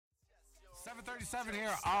7:37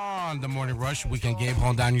 here on the Morning Rush. Weekend Gabe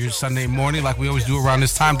holding down your Sunday morning like we always do around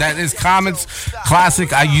this time. That is Common's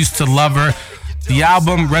classic, I Used to Love Her. The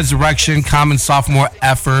album Resurrection, Common's sophomore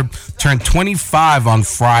effort, turned 25 on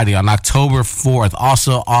Friday, on October 4th,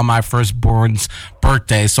 also on my firstborn's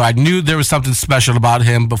birthday. So I knew there was something special about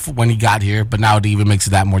him before, when he got here, but now it even makes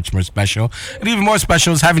it that much more special. And even more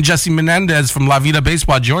special is having Jesse Menendez from La Vida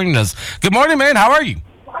Baseball joining us. Good morning, man. How are you?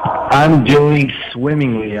 I'm doing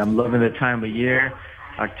swimmingly. I'm loving the time of year.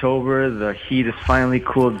 October, the heat has finally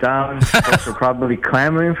cooled down. Folks are probably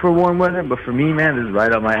clamoring for warm weather, but for me, man, this is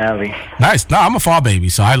right up my alley. Nice. No, I'm a fall baby,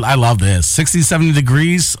 so I love this. 60, 70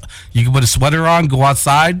 degrees. You can put a sweater on, go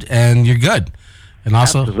outside, and you're good. And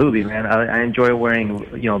also, absolutely, man. I enjoy wearing,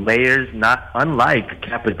 layers, not unlike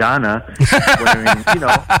Capadonna,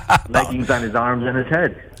 wearing, leggings on his arms and his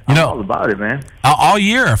head. I'm all about it, man. All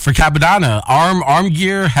year for Capadonna. Arm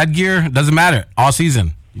gear, headgear, doesn't matter. All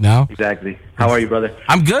season, Exactly. How are you, brother?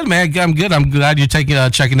 I'm good, man. I'm good. I'm glad you're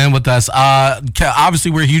checking in with us.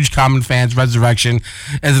 Obviously, we're huge Common fans. Resurrection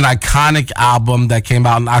is an iconic album that came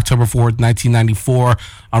out on October 4th, 1994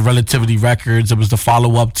 on Relativity Records. It was the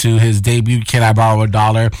follow-up to his debut, Can I Borrow a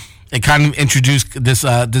Dollar? It kind of introduced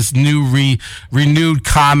this new renewed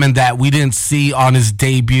Common that we didn't see on his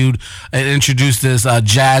debut. It introduced this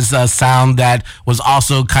jazz sound that was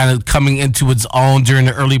also kind of coming into its own during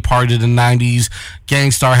the early part of the 90s.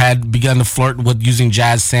 Gang Starr had begun to flirt with using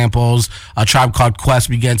jazz samples. A Tribe Called Quest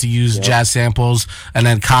began to use jazz samples. And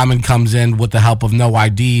then Common comes in with the help of No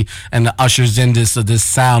ID and ushers in this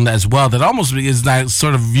sound as well that almost is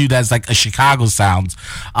sort of viewed as like a Chicago sound.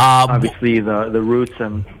 Obviously, the roots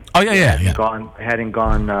and... Oh, yeah. Hadn't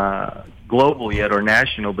gone global yet or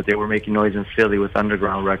national, but they were making noise in Philly with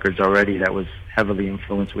underground records already that was heavily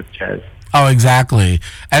influenced with jazz. Oh, exactly.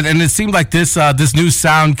 And it seemed like this new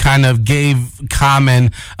sound kind of gave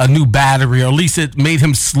Common a new battery, or at least it made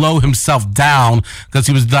him slow himself down because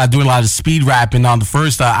he was doing a lot of speed rapping on the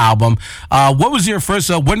first album. What was your first?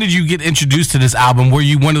 When did you get introduced to this album? Were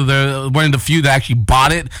you one of the few that actually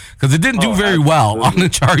bought it? Because it didn't do very well on the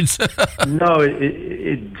charts. No,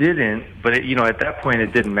 it didn't. But at that point,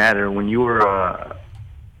 it didn't matter. When you were a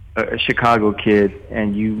Chicago kid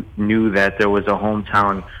and you knew that there was a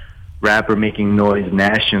hometown rapper making noise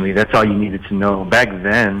nationally, that's all you needed to know. Back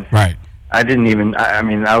then, right? I didn't even,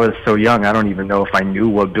 I was so young, I don't even know if I knew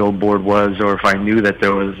what Billboard was or if I knew that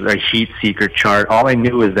there was a Heat Seeker chart. All I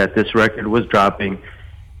knew is that this record was dropping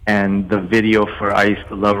and the video for I Used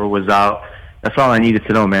to Love Her was out. That's all I needed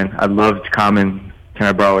to know, man. I loved Common, Can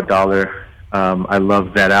I Borrow a Dollar? I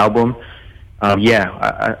loved that album.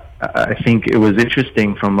 I think it was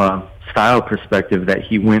interesting from a style perspective that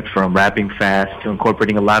he went from rapping fast to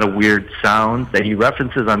incorporating a lot of weird sounds that he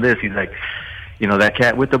references on this. He's like, that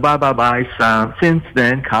cat with the bye-bye-bye sound. Since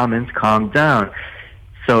then, Common's calmed down.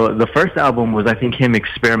 So the first album was, I think, him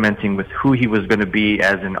experimenting with who he was going to be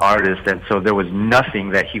as an artist, and so there was nothing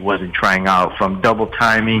that he wasn't trying out, from double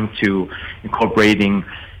timing to incorporating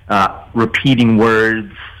repeating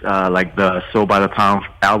words, like the Soul by the Pound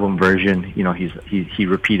album version. He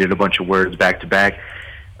repeated a bunch of words back to back.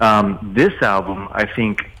 This album, I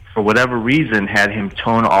think, for whatever reason, had him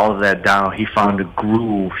tone all of that down. He found a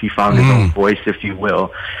groove. He found his own voice, if you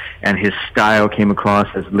will, and his style came across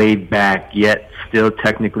as laid back, yet still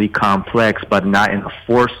technically complex, but not in a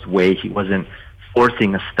forced way. He wasn't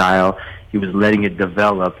forcing a style. He was letting it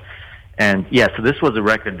develop. And so this was a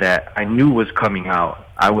record that I knew was coming out.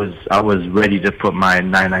 I was ready to put my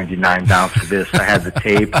 $9.99 down for this. I had the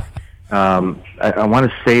tape. I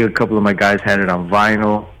want to say a couple of my guys had it on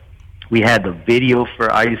vinyl. We had the video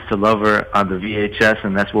for I Used to Love Her on the VHS,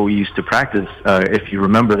 and that's what we used to practice. If you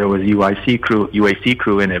remember, there was UAC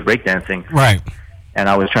crew in it, breakdancing. Right. And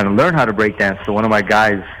I was trying to learn how to breakdance, so one of my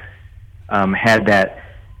guys had that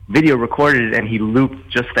video recorded, and he looped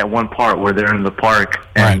just that one part where they're in the park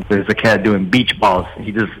and there's a cat doing beach balls.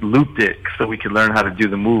 He just looped it so we could learn how to do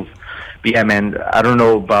the move. But yeah, man, I don't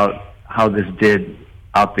know about how this did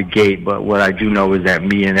out the gate, but what I do know is that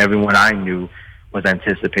me and everyone I knew was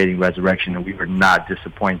anticipating Resurrection, and we were not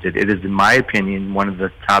disappointed. It is, in my opinion, one of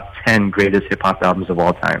the top 10 greatest hip-hop albums of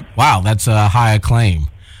all time. Wow, that's a high acclaim.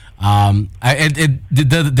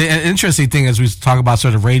 The interesting thing as we talk about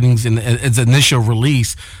sort of ratings in its initial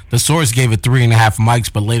release, the Source gave it 3.5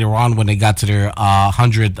 mics, but later on when they got to their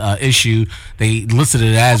 100th issue, they listed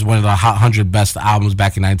it as one of the 100 best albums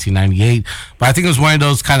back in 1998. But I think it was one of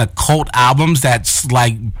those kind of cult albums that's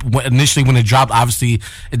like initially when it dropped, obviously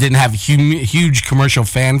it didn't have huge commercial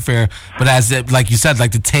fanfare, but as it, like you said,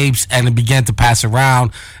 like the tapes, and it began to pass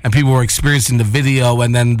around and people were experiencing the video,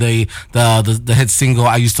 and then the hit single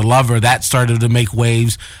I Used to Lover, that started to make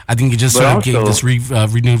waves. I think it just sort of gave this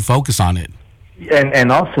renewed focus on it.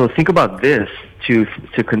 And also think about this, to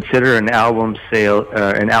consider an album's sales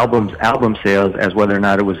as whether or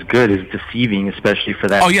not it was good is deceiving, especially for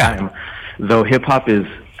that time. Though hip hop is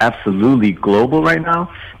absolutely global right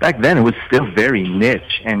now, back then it was still very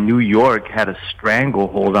niche, and New York had a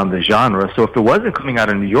stranglehold on the genre. So if it wasn't coming out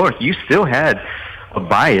of New York, you still had a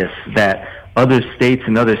bias that other states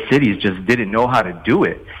and other cities just didn't know how to do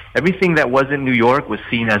it. Everything that wasn't New York was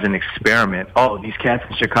seen as an experiment. Oh, these cats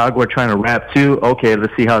in Chicago are trying to rap too? Okay,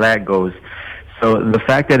 let's see how that goes. So the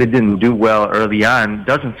fact that it didn't do well early on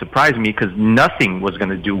doesn't surprise me, because nothing was going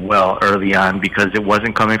to do well early on because it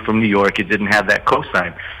wasn't coming from New York. It didn't have that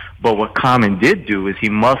cosign. But what Common did do is he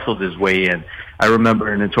muscled his way in. I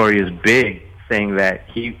remember Notorious Big saying that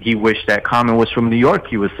he wished that Common was from New York.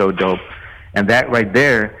 He was so dope. And that right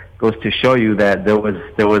there goes to show you that there was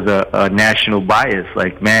a national bias.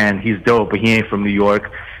 Like, man, he's dope, but he ain't from New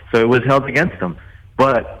York. So it was held against him.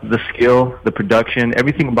 But the skill, the production,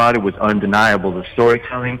 everything about it was undeniable. The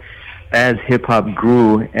storytelling, as hip-hop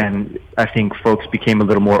grew, and I think folks became a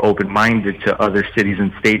little more open-minded to other cities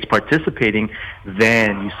and states participating,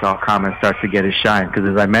 then you saw Common start to get his shine. Because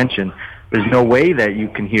as I mentioned, there's no way that you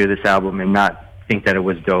can hear this album and not think that it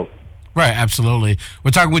was dope. Right, absolutely.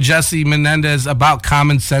 We're talking with Jesse Menendez about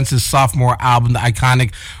Common Sense's sophomore album, the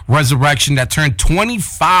iconic Resurrection, that turned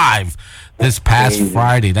 25 this past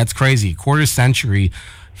Friday. That's crazy. Quarter century.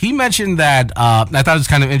 He mentioned that, I thought it was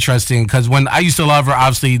kind of interesting, because when I Used to Love Her,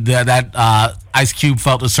 obviously that Ice Cube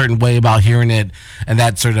felt a certain way about hearing it, and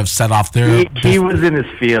that sort of set off their... He was in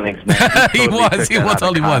his feelings, man. He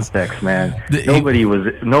totally was. Man. Nobody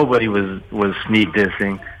was sneak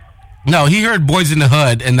dissing. No, he heard Boys in the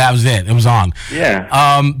Hood, and that was it. It was on.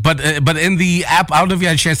 Yeah. But in the app, I don't know if you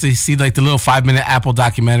had a chance to see like the little 5-minute Apple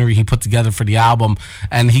documentary he put together for the album,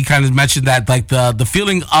 and he kind of mentioned that like the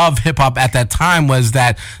feeling of hip hop at that time was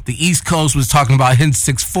that the East Coast was talking about hitting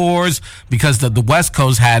 6.4s because the West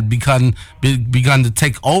Coast had begun to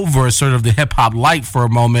take over sort of the hip hop light for a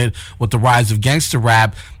moment with the rise of gangster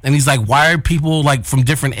rap. And he's like, why are people like from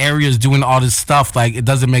different areas doing all this stuff? Like, it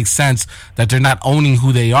doesn't make sense that they're not owning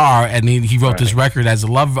who they are. And he wrote this record as a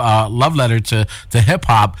love letter to hip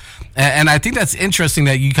hop. And I think that's interesting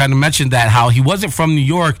that you kind of mentioned that, how he wasn't from New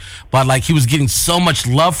York, but like he was getting so much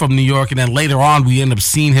love from New York. And then later on, we end up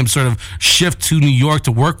seeing him sort of shift to New York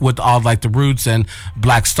to work with all like the Roots and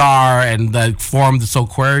Black Star and form the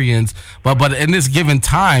Soulquarians. But in this given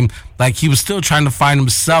time, like he was still trying to find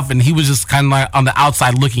himself, and he was just kind of like on the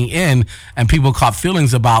outside looking in, and people caught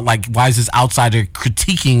feelings about like, why is this outsider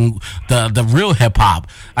critiquing the real hip hop?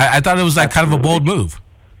 I thought it was like kind of a bold move.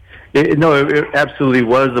 It absolutely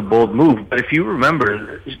was a bold move. But if you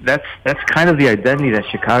remember, that's kind of the identity that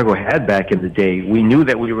Chicago had back in the day. We knew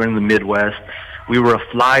that we were in the Midwest. We were a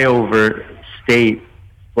flyover state,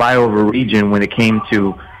 flyover region when it came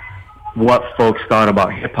to what folks thought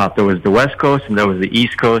about hip hop. There was the West Coast and there was the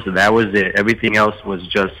East Coast, and that was it. Everything else was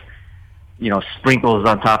just, sprinkles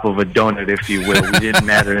on top of a donut, if you will. It didn't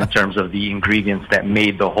matter in terms of the ingredients that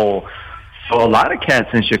made the whole. So a lot of cats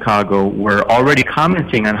in Chicago were already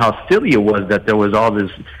commenting on how silly it was that there was all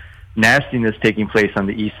this nastiness taking place on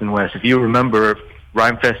the East and West. If you remember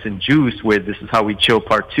Rhymefest and Juice with This Is How We Chill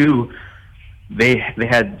Part 2, they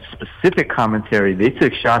had specific commentary. They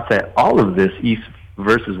took shots at all of this, East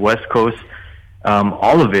versus West Coast,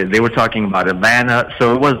 all of it. They were talking about Atlanta.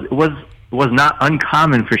 So it was not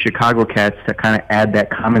uncommon for Chicago cats to kind of add that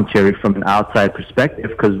commentary from an outside perspective,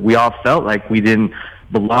 because we all felt like we didn't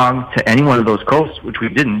belong to any one of those coasts, which we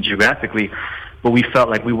didn't geographically, but we felt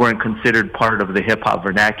like we weren't considered part of the hip-hop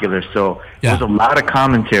vernacular. So there was a lot of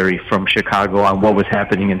commentary from Chicago on what was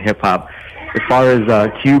happening in hip-hop. As far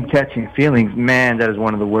as Cube catching feelings, man, that is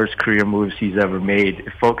one of the worst career moves he's ever made.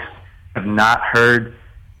 If folks have not heard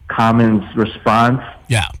Common's response,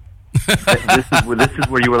 this is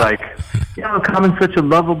where you were like, Common's such a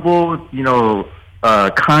lovable,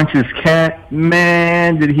 conscious cat.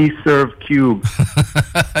 Man, did he serve Cube.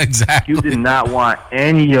 Exactly. Cube did not want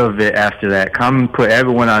any of it after that. Common put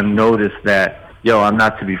everyone on notice that, I'm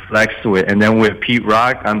not to be flexed with. And then with Pete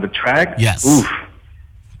Rock on the track, oof.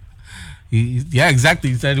 Yeah,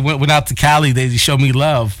 exactly. He said he went out to Cali. They showed me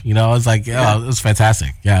love. It was like, it was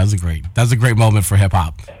fantastic. Yeah, that was a great moment for hip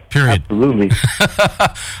hop. Period. Absolutely.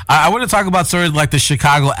 I want to talk about sort of like the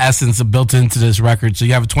Chicago essence built into this record. So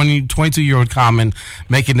you have a 22-year-old Common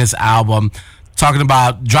making this album. talking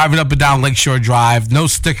about driving up and down Lakeshore Drive, no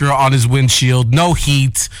sticker on his windshield, no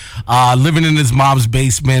heat, living in his mom's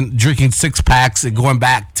basement, drinking 6-packs and going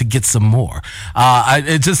back to get some more.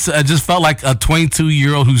 It just felt like a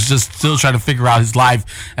 22-year-old who's just still trying to figure out his life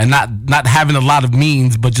and not having a lot of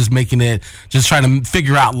means, but just trying to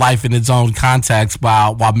figure out life in its own context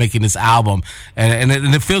while making this album. And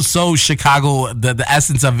it feels so Chicago. The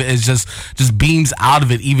essence of it is just beams out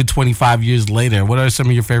of it even 25 years later. What are some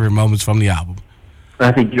of your favorite moments from the album?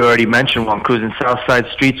 I think you already mentioned one. Cruising Southside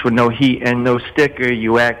streets with no heat and no sticker.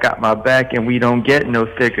 You got my back and we don't get no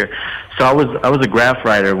thicker. So I was a graph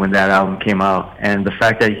writer when that album came out, and the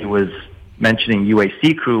fact that he was mentioning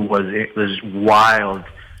UAC Crew was wild,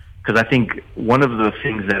 because I think one of the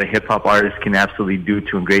things that a hip hop artist can absolutely do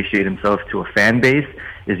to ingratiate himself to a fan base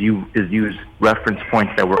is use reference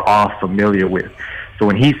points that we're all familiar with. So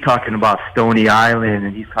when he's talking about Stony Island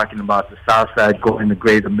and he's talking about the South Side going to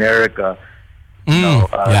Great America,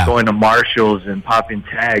 going to Marshalls and popping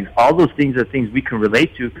tags, all those things are things we can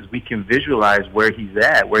relate to because we can visualize where he's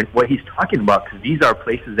at, what he's talking about, because these are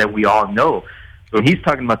places that we all know. So when he's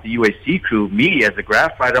talking about the UAC Crew, me as a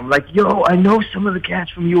graph writer, I'm like, yo, I know some of the cats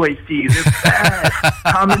from UAC. They're bad.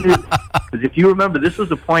 Because if you remember, this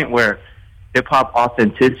was a point where hip-hop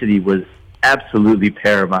authenticity was absolutely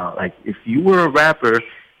paramount. Like, if you were a rapper,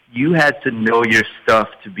 you had to know your stuff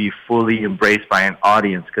to be fully embraced by an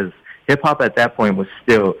audience, because hip-hop at that point was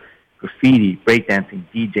still graffiti, breakdancing,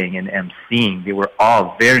 DJing, and MCing. They were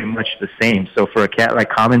all very much the same. So for a cat like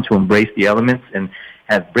Common to embrace the elements and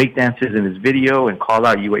have breakdancers in his video and call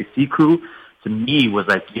out UAC Crew, to me was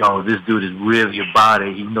like, yo, this dude is really about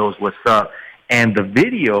it. He knows what's up. And the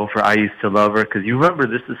video for I Used to Love Her, because you remember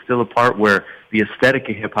this is still a part where the aesthetic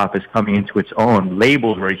of hip-hop is coming into its own.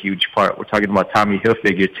 Labels were a huge part. We're talking about Tommy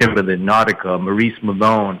Hilfiger, Timberland, Nautica, Maurice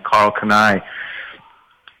Malone, Carl Kanai.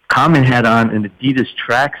 Common had on an Adidas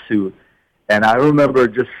tracksuit, and I remember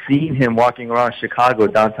just seeing him walking around Chicago,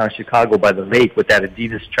 downtown Chicago by the lake with that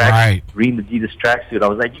Adidas tracksuit, green Adidas tracksuit. I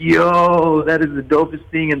was like, yo, that is the dopest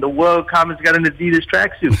thing in the world. Common's got an Adidas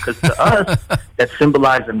tracksuit, because to us, that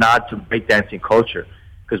symbolized a nod to breakdancing culture,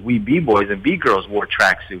 because we B-boys and B-girls wore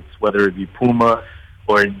tracksuits, whether it be Puma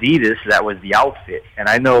or Adidas, that was the outfit. And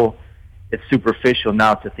I know it's superficial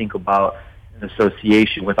now to think about an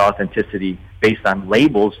association with authenticity based on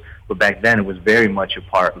labels, but back then it was very much a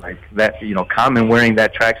part. Like that, Common wearing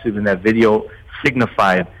that tracksuit in that video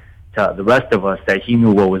signified to the rest of us that he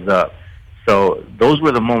knew what was up. So those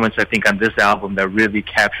were the moments, I think, on this album that really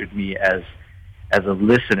captured me as a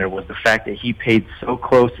listener, was the fact that he paid so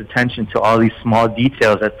close attention to all these small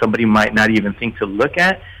details that somebody might not even think to look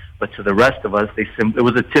at, but to the rest of us, it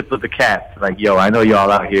was a tip of the cap. Like, yo, I know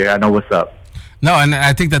y'all out here. I know what's up. No, and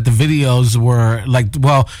I think that the videos were like,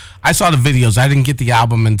 well, I saw the videos. I didn't get the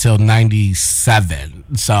album until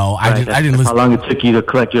 '97, so I didn't listen. How long it took you to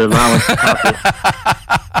collect your allowance?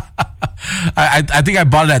 I think I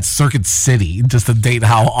bought it at Circuit City, just to date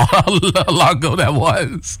how long ago that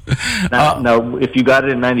was. Now, if you got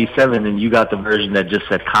it in '97, and you got the version that just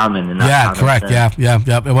said Common, and not Common correct, Sense. Yeah.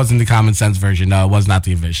 It wasn't the Common Sense version. No, it was not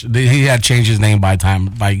the official. He had changed his name by time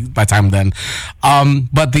then.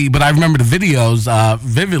 But I remember the videos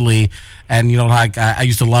vividly. And, I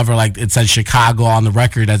used to love her, like, it said Chicago on the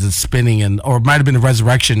record as it's spinning, or it might have been the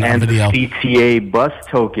Resurrection video. And the CTA bus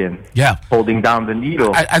token. Yeah. Holding down the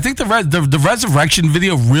needle. I think the Resurrection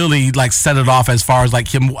video really, like, set it off as far as, like,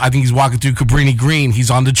 him. I think he's walking through Cabrini Green. He's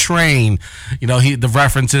on the train. The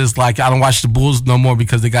references, like, I don't watch the Bulls no more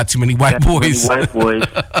because they got too many white boys. White boys.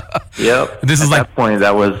 Yep. This is At that point,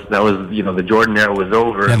 that was the Jordan era was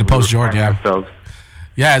over. Yeah, the post-Jordan, yeah.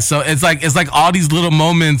 Yeah, so it's like all these little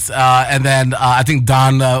moments, and then I think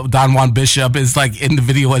Don Juan Bishop is like in the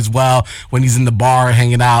video as well when he's in the bar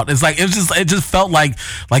hanging out. It's like it just felt like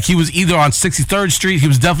he was either on 63rd Street, he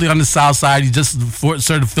was definitely on the South Side. He just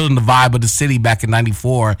started feeling the vibe of the city back in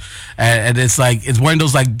 '94, and it's like it's one of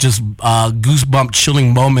those like just goosebump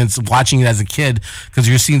chilling moments watching it as a kid, because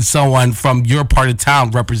you're seeing someone from your part of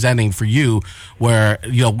town representing for you, where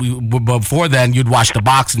before then you'd watch the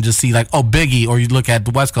box and just see like, oh, Biggie, or you'd look at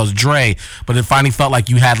the West Coast, Dre, but it finally felt like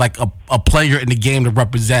you had like a player in the game to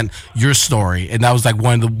represent your story, and that was like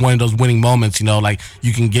one of those winning moments, like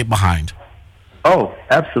you can get behind. Oh,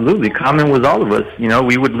 absolutely. Common was all of us.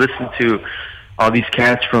 We would listen to all these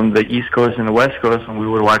cats from the East Coast and the West Coast, and we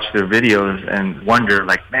would watch their videos and wonder,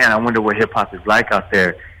 like, man, I wonder what hip hop is like out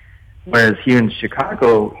there. Whereas here in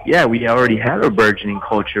Chicago, yeah, we already had a burgeoning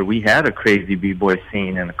culture. We had a crazy b-boy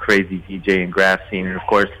scene and a crazy DJ and graph scene, and of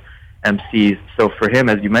course MCs. So for him,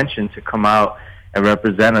 as you mentioned, to come out and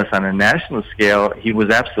represent us on a national scale, he was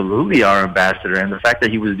absolutely our ambassador. And the fact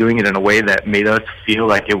that he was doing it in a way that made us feel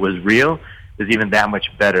like it was real was even that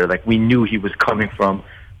much better. Like, we knew he was coming from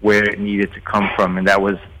where it needed to come from, and that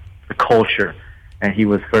was the culture. And he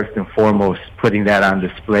was first and foremost putting that on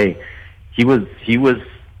display. He was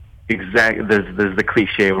exactly, there's the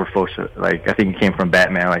cliche where folks are like, I think he came from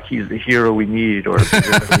Batman, like, he's the hero we need, or the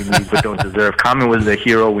hero we need but don't deserve. Common was the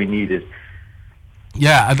hero we needed.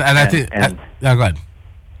 Yeah, and I think... go ahead.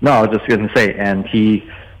 No, I was just going to say, and he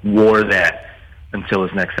wore that until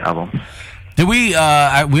his next album. Did we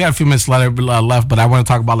have a few minutes left, but I want to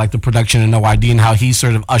talk about like the production and No ID and how he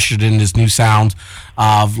sort of ushered in this new sound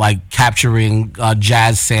of like capturing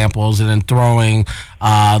jazz samples and then throwing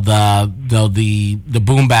the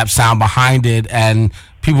boom bap sound behind it, and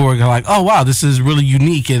people were like, oh wow, this is really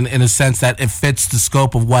unique in a sense that it fits the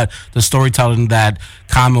scope of what the storytelling that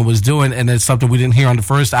Common was doing, and it's something we didn't hear on the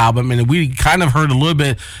first album, and we kind of heard a little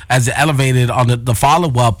bit as it elevated on the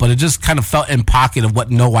follow-up, but it just kind of felt in pocket of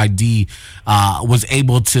what No ID was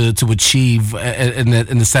able to achieve in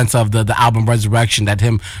the sense of the album Resurrection, that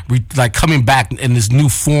him like coming back in this new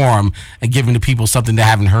form and giving the people something they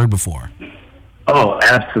haven't heard before. Oh,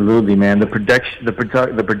 absolutely, man. The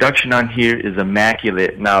production on here is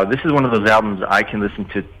immaculate. Now, this is one of those albums I can listen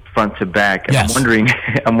to front to back. And yes.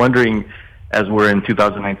 I'm wondering, as we're in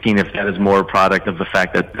 2019, if that is more a product of the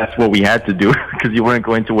fact that that's what we had to do, because you weren't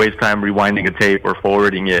going to waste time rewinding a tape or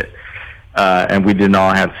forwarding it, and we didn't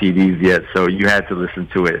all have CDs yet, so you had to listen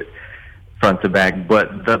to it front to back.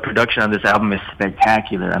 But the production on this album is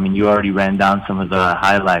spectacular. I mean, you already ran down some of the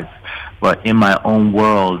highlights. But In My Own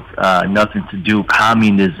World, Nothing to Do,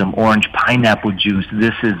 Communism, Orange Pineapple Juice,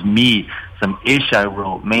 This Is Me, some Ish I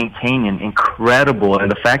wrote, Maintaining, incredible.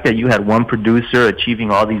 And the fact that you had one producer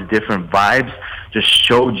achieving all these different vibes just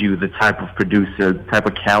showed you the type of producer, the type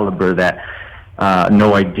of caliber that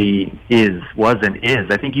No ID was and is.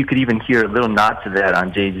 I think you could even hear a little nod to that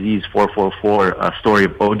on Jay-Z's 444, Story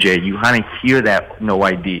of OJ. You kind of hear that No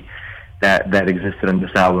ID that existed on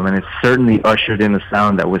this album, and it certainly ushered in a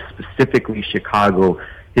sound that was specifically Chicago.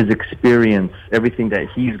 His experience, everything that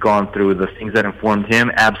he's gone through, the things that informed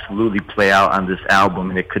him absolutely play out on this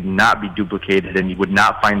album, and it could not be duplicated, and you would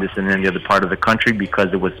not find this in any other part of the country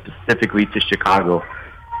because it was specifically to Chicago.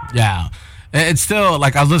 Yeah. It's still,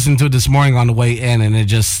 like, I was listening to it this morning on the way in, and it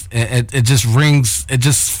just rings, it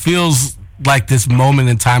just feels like this moment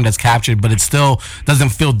in time that's captured, but it still doesn't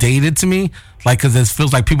feel dated to me. Like, because it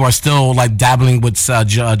feels like people are still like dabbling with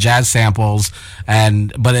jazz samples,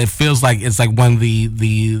 but it feels like it's like one of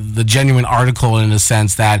the genuine article in a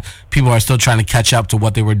sense that people are still trying to catch up to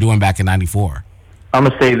what they were doing back in '94. I'm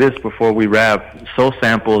gonna say this before we wrap: soul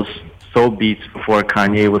samples, soul beats. Before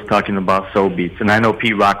Kanye was talking about soul beats, and I know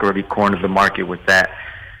Pete Rock already cornered the market with that.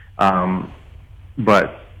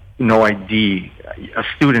 But No ID, a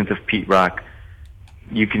student of Pete Rock,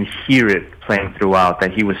 you can hear it playing throughout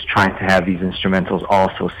that he was trying to have these instrumentals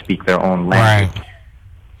also speak their own language.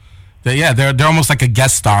 Right. Yeah, they're almost like a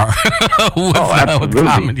guest star with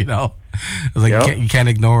Common, you know. It's like you can't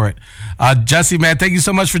ignore it. Jesse, man, thank you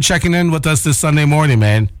so much for checking in with us this Sunday morning,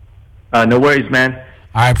 man. No worries, man.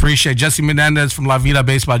 I appreciate Jesse Menendez from La Vida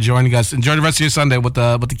Baseball joining us. Enjoy the rest of your Sunday with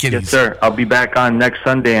the kiddies. Yes, sir. I'll be back on next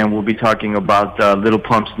Sunday, and we'll be talking about Little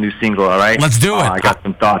Pump's new single, all right? Let's do it. I got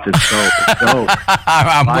some thoughts. It's dope.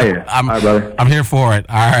 I'm here for it.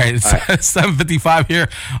 All right. It's 7:55 here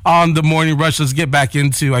on The Morning Rush. Let's get back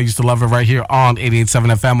into I Used to Love It right here on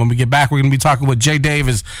 88.7 FM. When we get back, we're going to be talking with Jay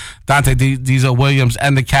Davis, Dante Diesel Williams,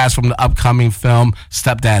 and the cast from the upcoming film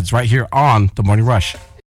Stepdads right here on The Morning Rush.